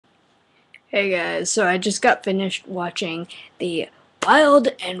Hey guys, so I just got finished watching The Wild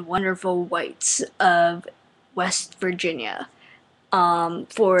and Wonderful Whites of West Virginia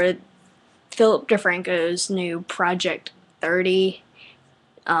for Philip DeFranco's new Project 30,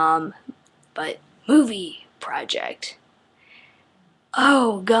 but movie project.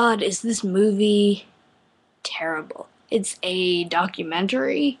 Oh god, is this movie terrible? It's a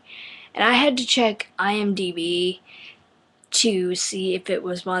documentary, and I had to check IMDb to see if it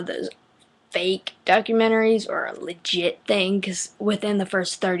was one of those fake documentaries or a legit thing because within the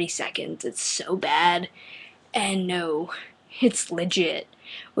first 30 seconds it's so bad. And no, it's legit,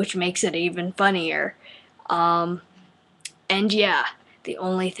 which makes it even funnier. And yeah, the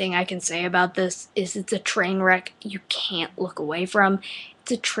only thing I can say about this is it's a train wreck you can't look away from.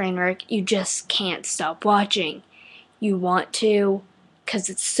 It's a train wreck you just can't stop watching. You want to because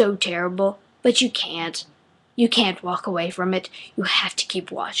it's so terrible, but you can't. You can't walk away from it. You have to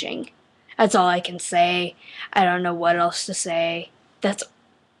keep watching. That's all I can say. I don't know what else to say. That's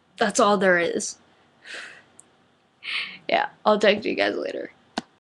all there is. Yeah, I'll talk to you guys later.